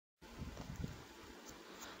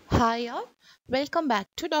Hi all, welcome back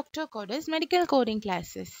to Dr. Coda's medical coding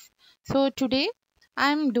classes. So today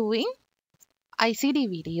I'm doing ICD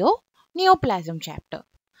video neoplasm chapter.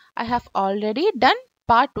 I have already done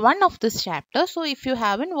part 1 of this chapter. So if you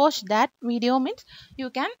haven't watched that video means you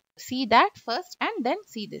can see that first and then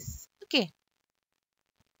see this. Okay.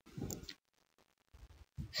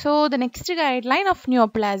 So the next guideline of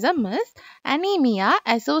neoplasm is anemia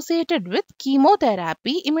associated with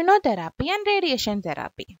chemotherapy, immunotherapy and radiation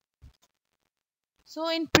therapy. So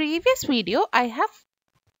in previous video I have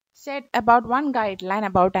said about one guideline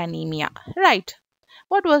about anemia, right?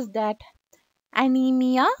 What was that?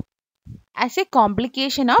 Anemia as a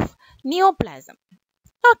complication of neoplasm.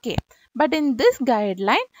 Okay, but in this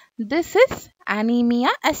guideline, this is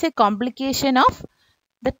anemia as a complication of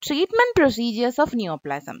the treatment procedures of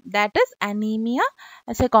neoplasm. That is anemia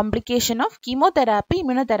as a complication of chemotherapy,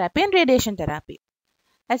 immunotherapy and radiation therapy.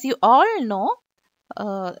 As you all know,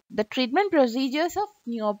 the treatment procedures of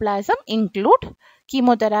neoplasm include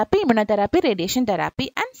chemotherapy, immunotherapy, radiation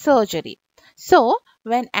therapy and surgery. So,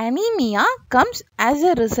 when anemia comes as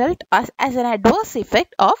a result as an adverse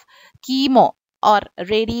effect of chemo or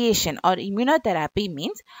radiation or immunotherapy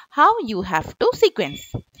means how you have to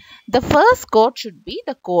sequence. The first code should be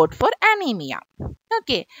the code for anemia.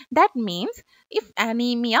 Okay, that means if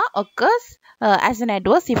anemia occurs as an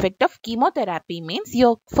adverse effect of chemotherapy means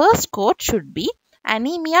your first code should be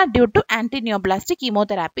anemia due to antineoplastic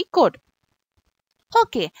chemotherapy code.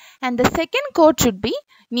 Okay, and the second code should be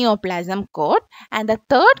neoplasm code and the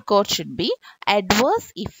third code should be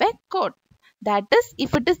adverse effect code. That is,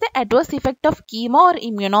 if it is the adverse effect of chemo or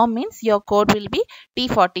immuno means your code will be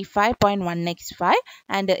T45.1X5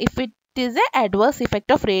 and if it is the adverse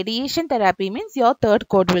effect of radiation therapy means your third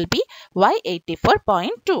code will be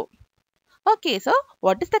Y84.2. Okay, so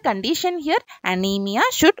what is the condition here? Anemia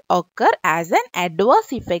should occur as an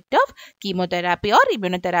adverse effect of chemotherapy or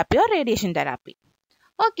immunotherapy or radiation therapy.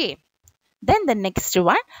 Okay, then the next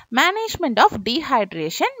one, management of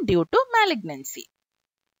dehydration due to malignancy.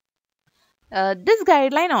 This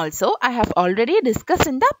guideline also I have already discussed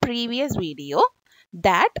in the previous video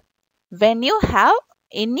that when you have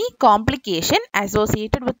any complication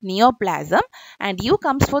associated with neoplasm and you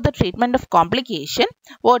comes for the treatment of complication,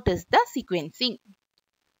 what is the sequencing?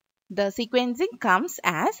 The sequencing comes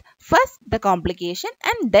as first the complication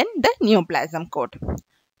and then the neoplasm code.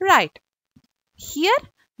 Right. Here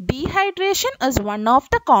dehydration is one of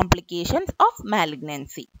the complications of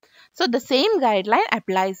malignancy. So the same guideline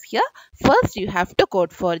applies here. First you have to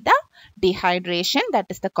code for the dehydration, that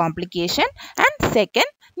is the complication, and second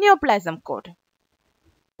neoplasm code.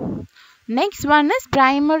 Next one is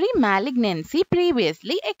primary malignancy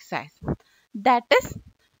previously excised. That is,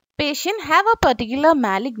 patient have a particular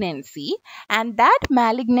malignancy and that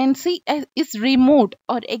malignancy is removed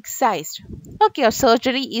or excised. Okay, or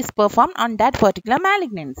surgery is performed on that particular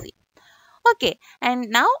malignancy. Okay, and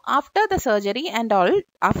now after the surgery and all,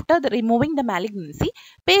 after the removing the malignancy,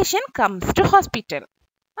 patient comes to hospital.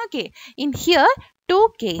 Okay, in here two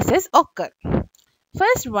cases occur.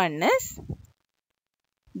 First one is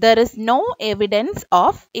there is no evidence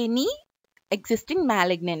of any existing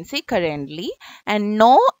malignancy currently and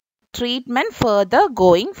no treatment further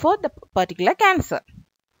going for the particular cancer.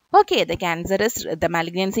 Okay, the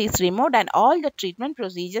malignancy is removed and all the treatment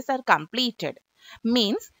procedures are completed.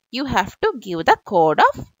 Means you have to give the code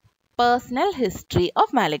of personal history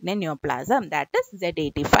of malignant neoplasm, that is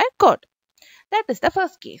Z85 code. That is the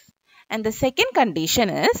first case. And the second condition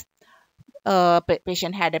is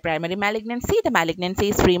patient had a primary malignancy, the malignancy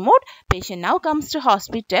is removed, patient now comes to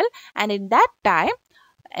hospital and in that time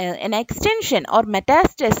an extension or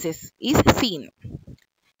metastasis is seen.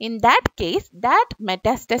 In that case, that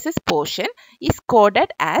metastasis portion is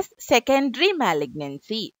coded as secondary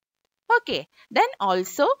malignancy. Okay, then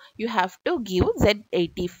also you have to give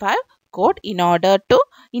Z85 code in order to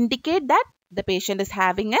indicate that the patient is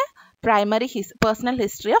having a personal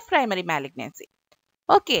history of primary malignancy.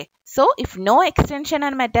 Okay, so if no extension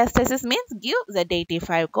or metastasis means give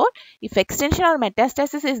Z85 code. If extension or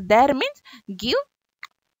metastasis is there means give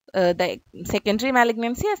the secondary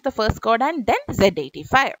malignancy as the first code and then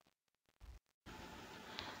Z85.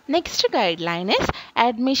 Next guideline is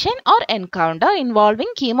admission or encounter involving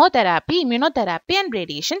chemotherapy, immunotherapy and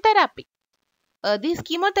radiation therapy. These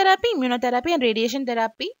chemotherapy, immunotherapy and radiation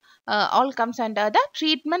therapy all comes under the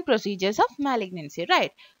treatment procedures of malignancy,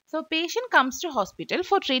 right? So patient comes to hospital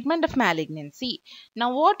for treatment of malignancy.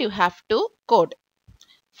 Now what you have to code?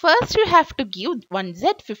 First you have to give one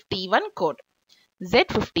Z51 code.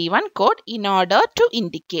 Z51 code in order to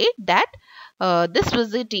indicate that this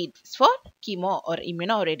visit is for chemo or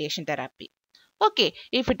immuno or radiation therapy. Okay,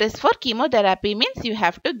 if it is for chemotherapy means you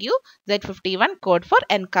have to give Z51 code for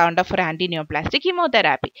encounter for antineoplastic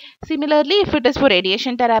chemotherapy. Similarly, if it is for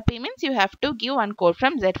radiation therapy means you have to give one code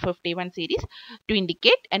from Z51 series to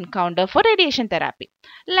indicate encounter for radiation therapy.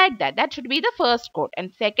 Like that, that should be the first code,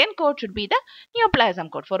 and second code should be the neoplasm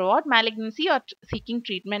code. For what malignancy or seeking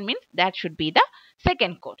treatment means that should be the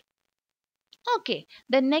second code. Okay,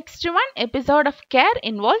 the next one, episode of care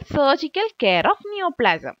involves surgical care of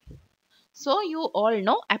neoplasm. So you all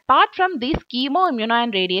know, apart from this chemo, immuno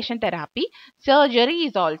and radiation therapy, surgery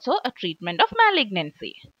is also a treatment of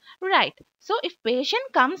malignancy. Right. So if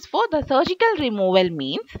patient comes for the surgical removal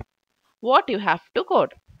means, what you have to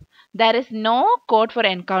code? There is no code for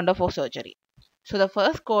encounter for surgery. So the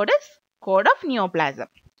first code is code of neoplasm.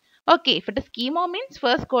 Okay, if it is chemo means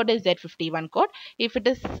first code is Z51 code. If it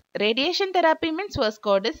is radiation therapy means first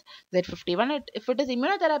code is Z51. If it is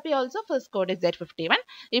immunotherapy also first code is Z51.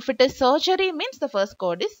 If it is surgery means the first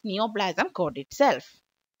code is neoplasm code itself.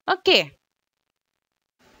 Okay.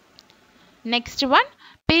 Next one,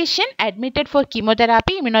 patient admitted for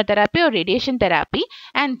chemotherapy, immunotherapy or radiation therapy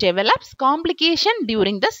and develops complication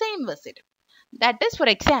during the same visit. That is, for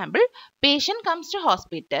example, patient comes to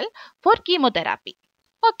hospital for chemotherapy.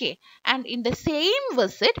 Okay, and in the same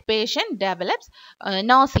visit, patient develops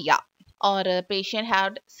nausea or patient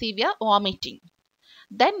had severe vomiting.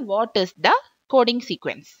 Then what is the coding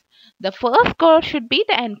sequence? The first code should be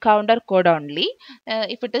the encounter code only.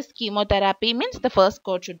 If it is chemotherapy means the first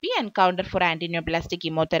code should be encounter for antineoplastic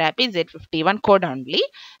chemotherapy Z51 code only.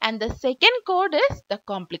 And the second code is the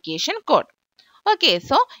complication code. Okay,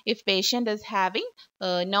 so if patient is having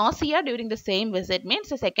nausea during the same visit means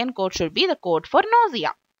the second code should be the code for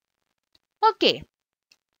nausea. Okay.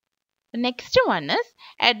 The next one is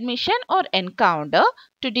admission or encounter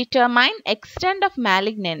to determine extent of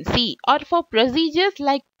malignancy or for procedures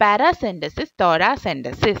like paracentesis,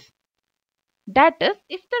 thoracentesis. That is,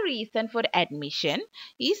 if the reason for admission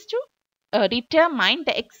is to determine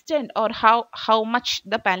the extent or how much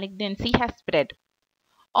the malignancy has spread,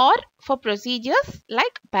 or for procedures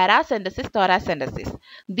like paracentesis, thoracentesis.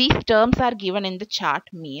 These terms are given in the chart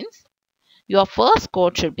means your first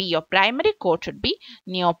code should be, your primary code should be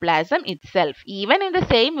neoplasm itself. Even in the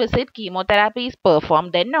same visit chemotherapy is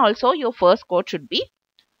performed, then also your first code should be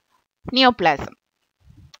neoplasm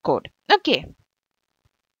code. Okay.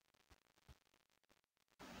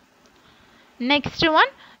 Next one,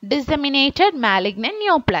 disseminated malignant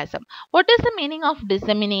neoplasm. What is the meaning of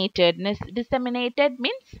disseminatedness? Disseminated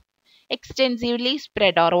means extensively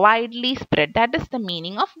spread or widely spread. That is the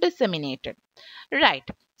meaning of disseminated. Right.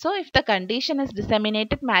 So if the condition is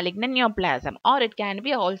disseminated malignant neoplasm, or it can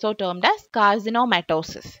be also termed as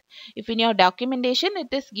carcinomatosis. If in your documentation it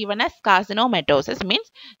is given as carcinomatosis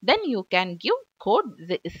means, then you can give code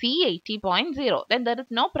C80.0. Then there is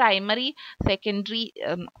no primary, secondary,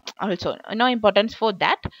 also no importance for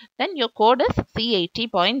that. Then your code is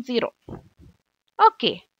C80.0.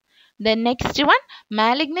 Okay. The next one,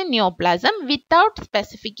 malignant neoplasm without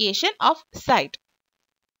specification of site.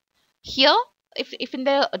 Here, if in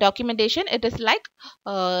the documentation it is like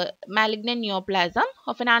malignant neoplasm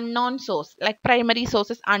of an unknown source, like primary source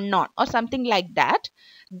is unknown or something like that,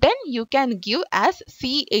 then you can give as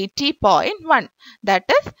C80.1. That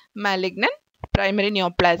is malignant primary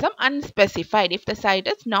neoplasm unspecified. If the site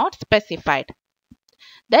is not specified,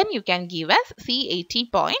 then you can give as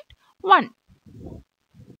C80.1.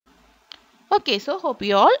 Okay, so hope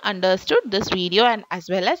you all understood this video and as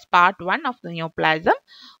well as part 1 of the neoplasm.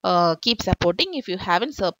 Keep supporting. If you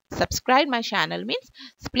haven't subscribed my channel means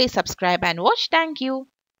please subscribe and watch. Thank you.